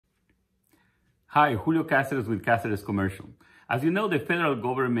Hi, Julio Cáceres with Cáceres Commercial. As you know, the federal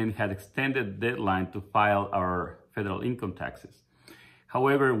government had extended the deadline to file our federal income taxes.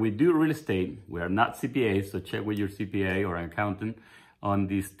 However, we do real estate. We are not CPAs, so check with your CPA or accountant on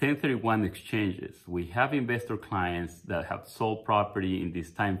these 1031 exchanges. We have investor clients that have sold property in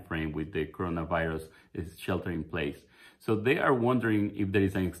this time frame with the coronavirus shelter in place. So they are wondering if there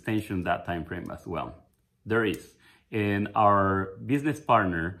is an extension of that time frame as well. There is. And our business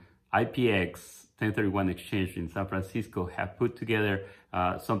partner, IPX 1031 Exchange in San Francisco, have put together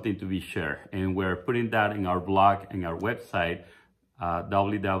something to be shared. And we're putting that in our blog and our website,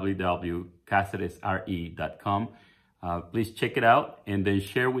 www.caceresre.com. Please check it out and then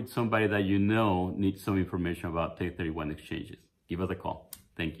share with somebody that you know needs some information about 1031 exchanges. Give us a call.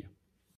 Thank you.